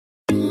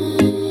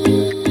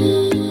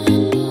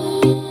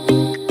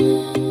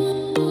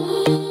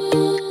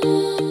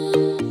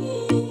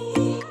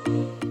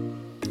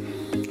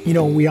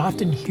We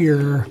often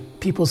hear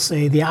people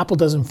say the apple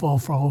doesn't fall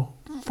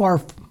far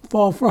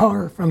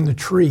from the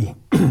tree.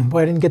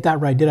 Boy, I didn't get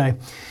that right, did I?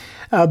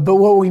 But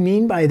what we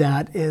mean by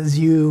that is,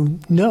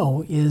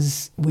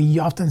 is we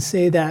often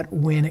say that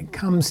when it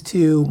comes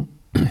to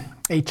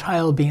a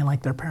child being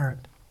like their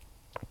parent.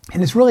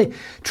 And it's really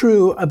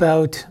true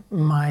about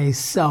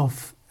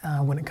myself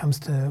when it comes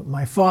to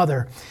my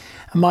father.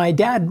 My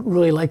dad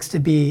really likes to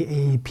be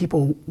a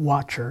people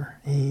watcher.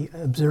 He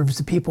observes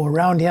the people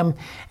around him,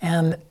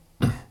 and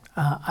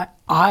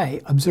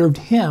I observed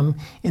him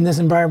in this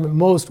environment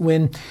most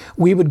when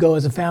we would go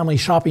as a family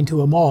shopping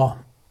to a mall.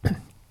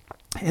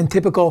 And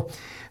typical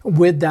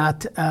with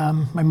that,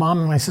 my mom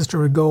and my sister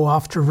would go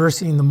off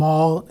traversing the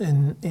mall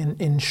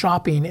in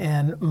shopping,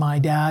 and my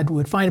dad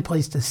would find a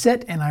place to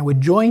sit, and I would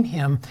join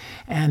him,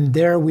 and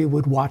there we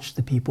would watch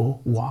the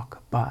people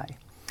walk by.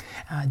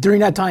 During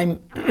that time,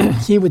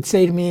 he would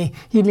say to me,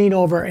 he'd lean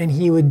over and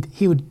he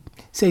would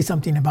say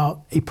something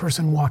about a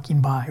person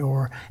walking by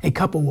or a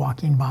couple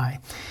walking by.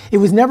 It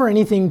was never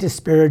anything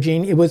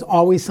disparaging. It was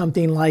always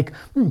something like,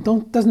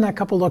 doesn't that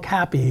couple look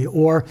happy?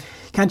 Or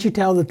can't you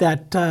tell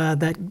that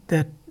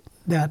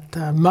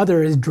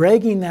mother is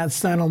dragging that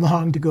son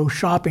along to go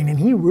shopping and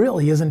he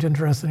really isn't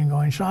interested in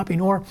going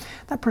shopping? Or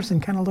that person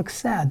kind of looks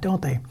sad,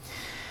 don't they?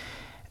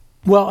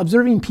 Well,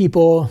 observing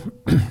people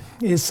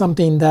is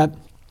something that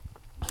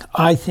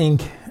I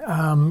think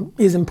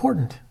is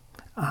important.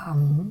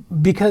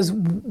 Because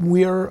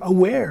we're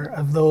aware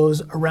of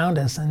those around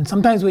us. And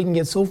sometimes we can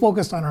get so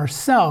focused on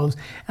ourselves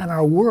and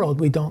our world,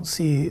 we don't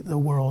see the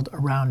world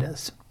around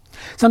us.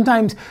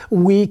 Sometimes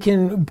we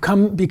can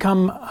come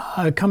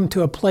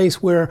to a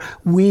place where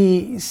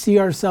we see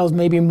ourselves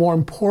maybe more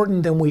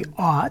important than we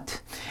ought.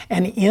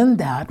 And in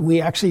that, we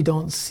actually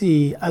don't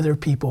see other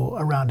people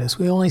around us.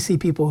 We only see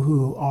people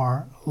who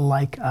are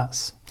like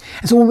us.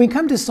 And so when we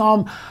come to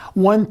Psalm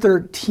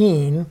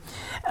 113,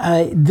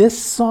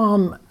 this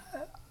psalm,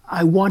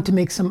 I want to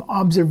make some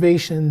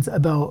observations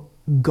about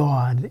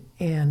God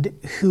and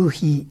who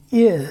He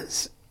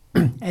is,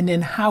 and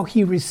then how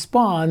He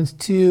responds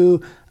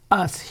to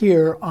us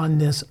here on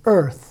this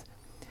earth.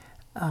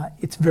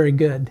 It's very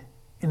good,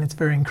 and it's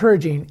very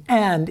encouraging,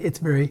 and it's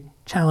very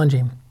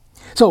challenging.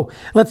 So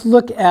let's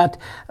look at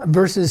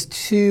verses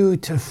 2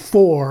 to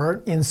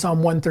 4 in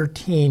Psalm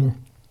 113.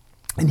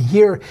 And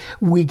here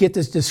we get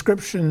this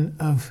description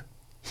of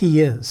He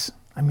is.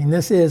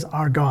 This is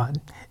our God.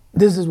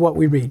 This is what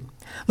we read.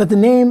 Let the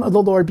name of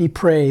the Lord be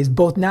praised,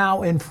 both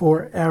now and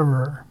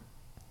forever.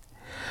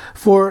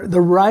 For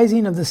the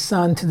rising of the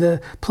sun to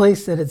the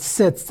place that it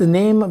sits, the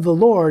name of the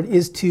Lord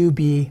is to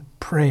be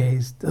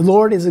praised. The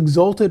Lord is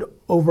exalted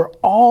over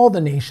all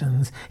the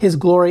nations, His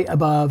glory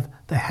above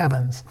the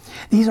heavens.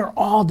 These are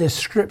all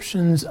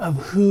descriptions of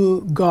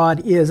who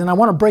God is. And I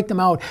want to break them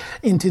out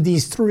into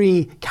these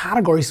three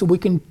categories so we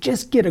can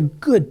just get a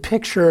good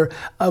picture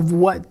of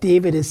what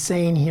David is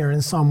saying here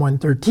in Psalm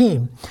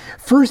 113.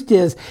 First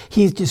is,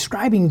 he's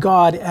describing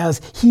God as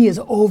He is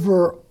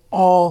over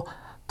all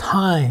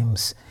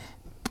times,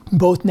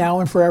 both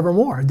now and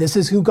forevermore. This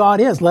is who God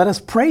is. Let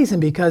us praise Him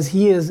because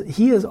He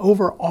is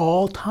over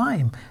all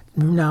time,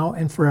 now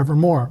and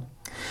forevermore.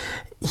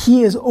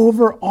 He is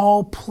over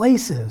all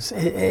places.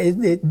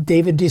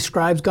 David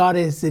describes God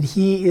as that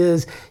He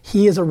is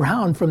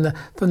around from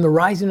the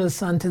rising of the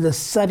sun to the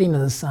setting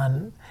of the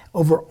sun,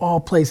 over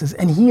all places.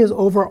 And He is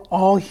over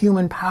all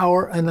human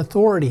power and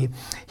authority.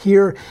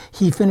 Here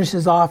he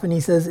finishes off and he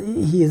says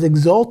He is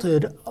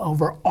exalted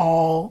over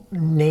all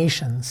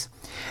nations.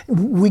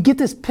 We get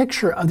this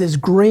picture of this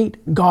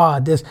great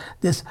God,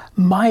 this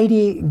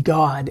mighty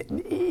God.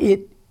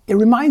 It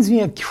reminds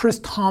me of Chris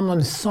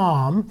Tomlin's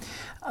psalm,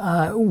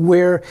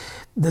 where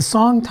the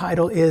song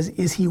title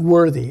is He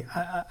Worthy?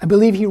 I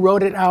believe he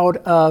wrote it out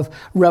of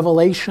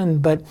Revelation,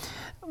 but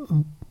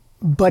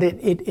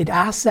it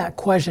asks that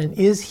question,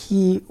 is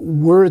He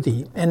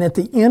worthy? And at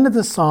the end of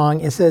the song,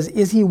 it says,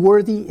 is He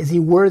worthy? Is He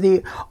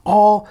worthy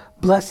all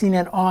blessing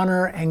and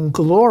honor and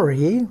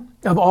glory,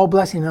 of all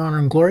blessing and honor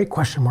and glory,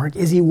 question mark.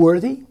 Is He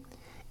worthy?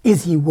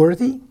 Is He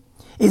worthy?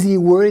 Is He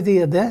worthy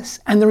of this?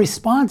 And the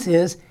response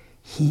is,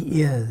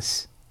 He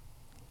is.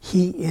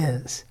 He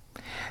is.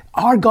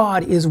 Our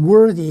God is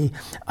worthy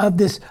of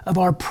this, of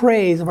our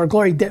praise, of our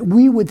glory, that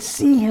we would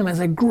see Him as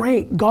a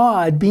great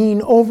God,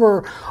 being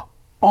over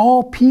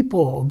all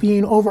people,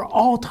 being over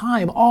all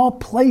time, all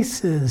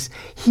places.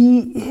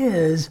 He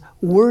is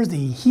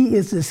worthy. He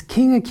is this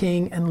King of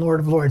Kings and Lord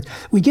of Lords.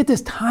 We get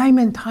this time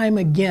and time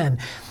again.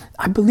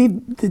 I believe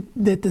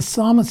that the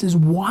psalmist is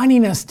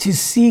wanting us to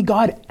see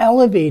God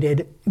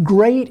elevated,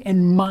 great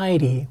and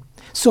mighty.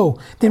 So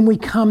then we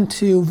come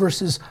to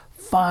verses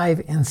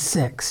 5 and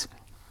 6.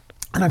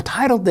 And I've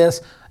titled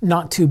this,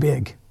 Not Too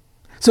Big.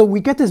 So we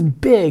get this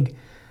big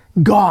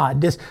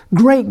God, this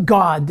great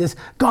God, this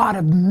God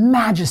of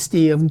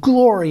majesty, of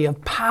glory,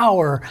 of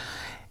power.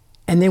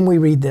 And then we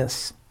read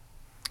this.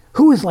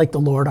 Who is like the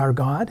Lord our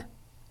God?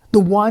 The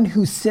one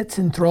who sits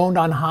enthroned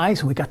on high.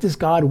 So we got this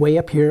God way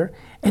up here.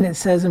 And it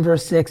says in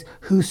verse 6,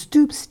 who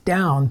stoops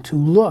down to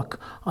look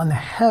on the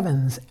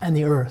heavens and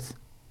the earth.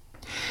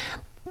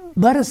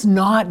 let us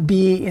not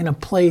be in a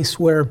place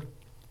where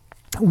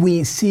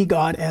we see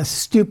God as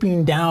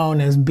stooping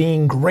down, as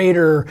being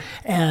greater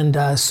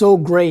and so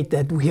great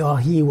that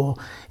he will,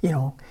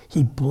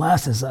 he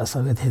blesses us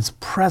with his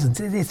presence.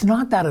 It's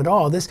not that at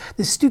all. This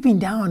stooping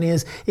down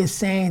is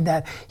saying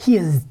that he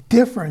is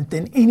different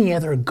than any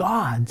other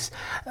gods.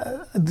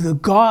 The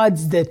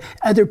gods that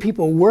other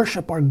people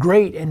worship are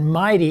great and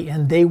mighty,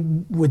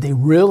 and would they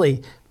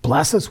really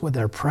bless us with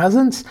their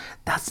presence?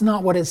 That's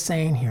not what it's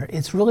saying here.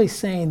 It's really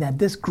saying that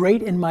this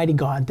great and mighty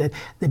God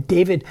that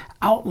David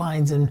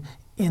outlines in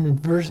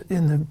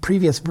the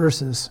previous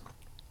verses,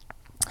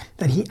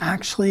 that he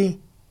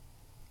actually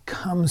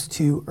comes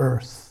to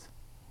earth.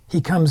 He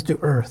comes to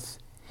earth.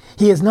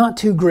 He is not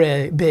too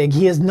big.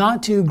 He is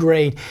not too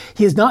great.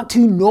 He is not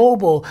too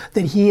noble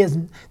that he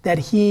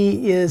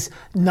is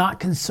not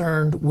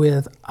concerned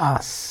with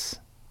us.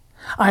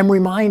 I'm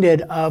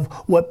reminded of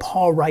what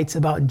Paul writes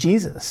about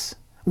Jesus.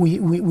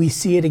 We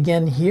see it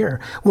again here,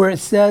 where it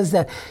says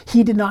that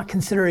he did not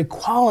consider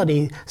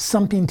equality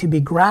something to be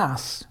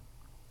grasped.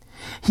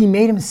 He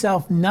made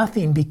himself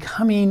nothing,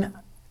 becoming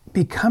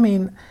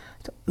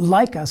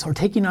like us, or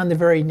taking on the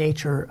very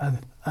nature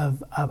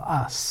of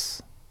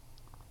us.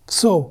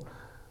 So,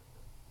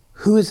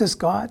 who is this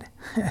God?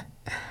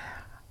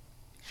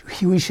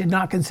 We should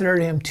not consider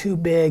him too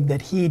big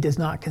that he does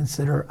not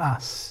consider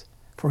us,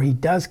 for he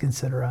does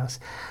consider us,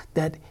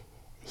 that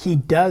he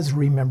does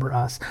remember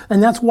us.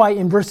 And that's why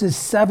in verses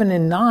 7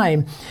 and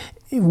 9,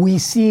 we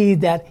see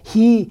that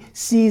he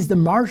sees the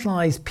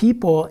marginalized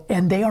people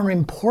and they are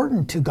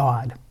important to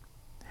God.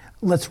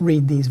 Let's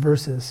read these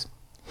verses.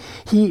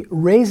 He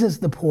raises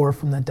the poor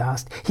from the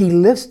dust. He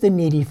lifts the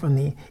needy from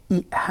the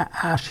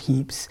ash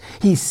heaps.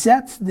 He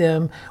sets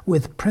them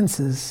with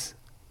princes,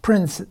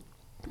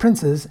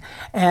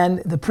 and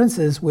the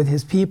princes with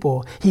his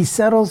people. He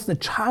settles the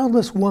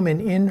childless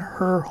woman in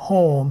her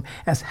home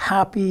as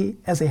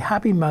a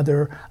happy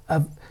mother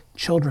of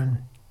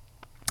children.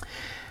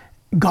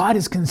 God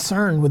is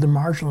concerned with the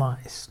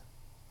marginalized.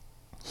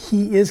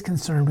 He is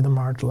concerned with the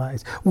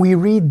marginalized. We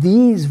read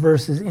these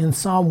verses in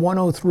Psalm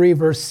 103,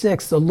 verse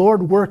 6. The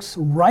Lord works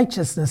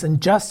righteousness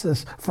and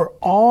justice for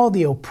all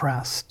the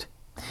oppressed.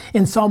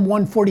 In Psalm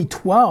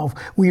 140:12,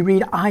 we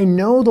read, I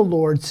know the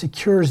Lord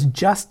secures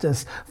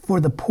justice for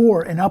the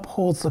poor and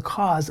upholds the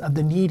cause of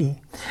the needy.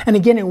 And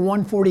again in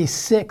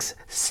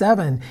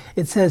 146:7,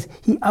 it says,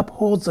 he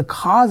upholds the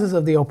causes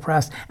of the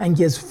oppressed and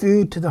gives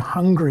food to the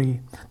hungry.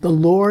 The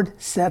Lord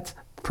sets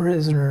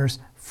prisoners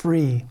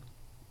free.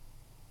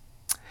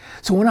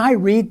 So when I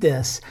read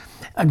this,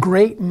 a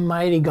great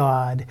mighty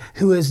God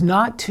who is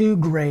not too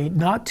great,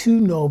 not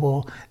too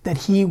noble, that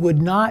he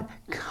would not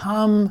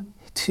come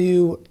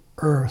to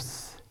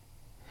earth,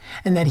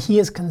 and that he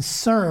is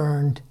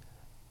concerned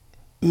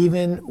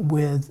even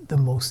with the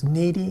most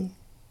needy,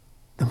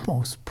 the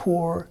most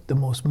poor, the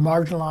most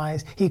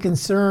marginalized. He's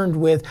concerned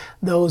with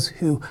those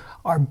who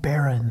are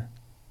barren.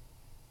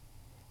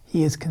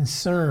 He is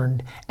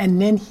concerned.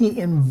 And then he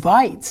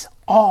invites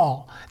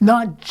all,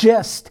 not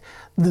just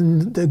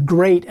the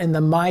great and the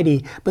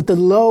mighty, but the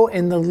low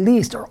and the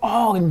least are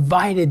all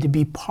invited to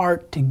be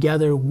part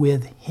together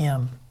with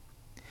him.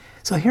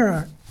 So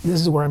this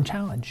is where I'm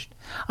challenged.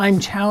 I'm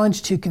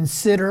challenged to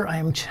consider, I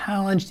am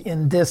challenged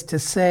in this to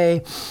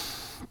say,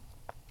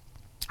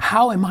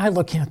 how am I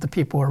looking at the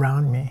people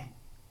around me?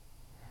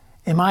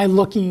 Am I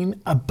looking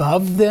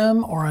above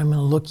them, or am I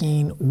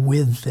looking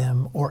with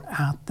them or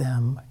at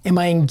them? Am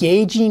I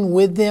engaging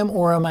with them,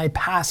 or am I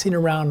passing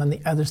around on the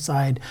other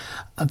side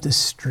of the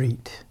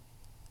street?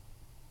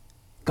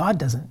 God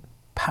doesn't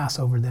pass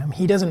over them.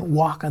 He doesn't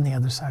walk on the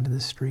other side of the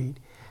street.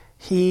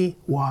 He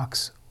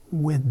walks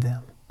with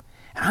them.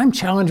 And I'm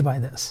challenged by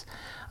this.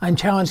 I'm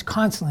challenged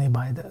constantly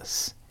by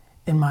this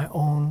in my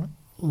own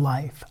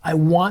life. I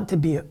want to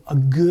be a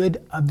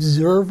good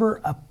observer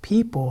of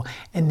people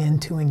and then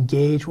to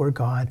engage where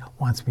God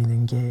wants me to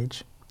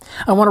engage.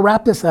 I want to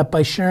wrap this up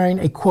by sharing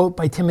a quote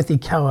by Timothy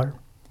Keller.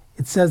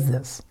 It says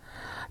this: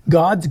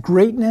 God's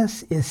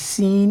greatness is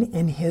seen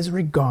in his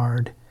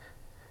regard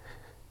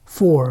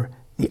for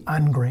the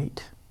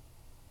ungreat.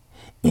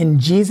 In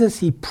Jesus,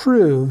 he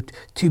proved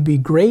to be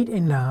great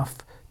enough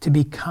to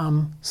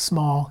become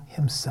small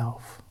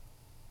himself.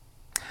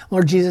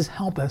 Lord Jesus,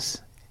 help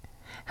us.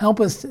 Help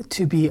us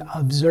to be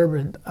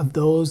observant of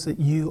those that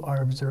you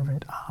are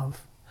observant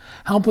of.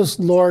 Help us,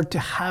 Lord, to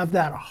have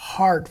that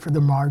heart for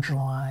the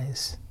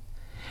marginalized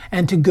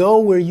and to go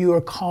where you are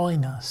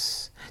calling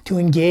us, to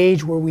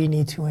engage where we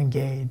need to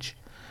engage.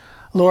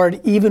 Lord,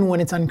 even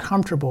when it's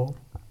uncomfortable,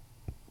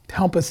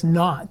 help us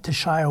not to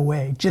shy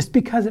away just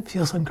because it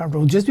feels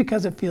uncomfortable, just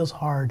because it feels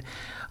hard.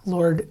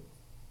 Lord,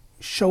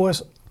 show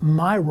us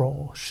my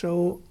role.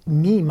 Show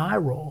me my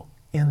role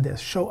in this.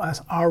 Show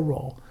us our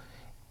role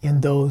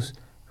in those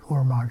who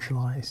are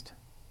marginalized.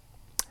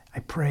 I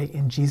pray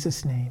in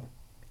Jesus' name,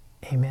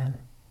 amen.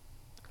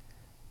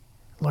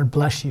 Lord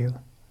bless you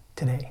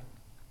today.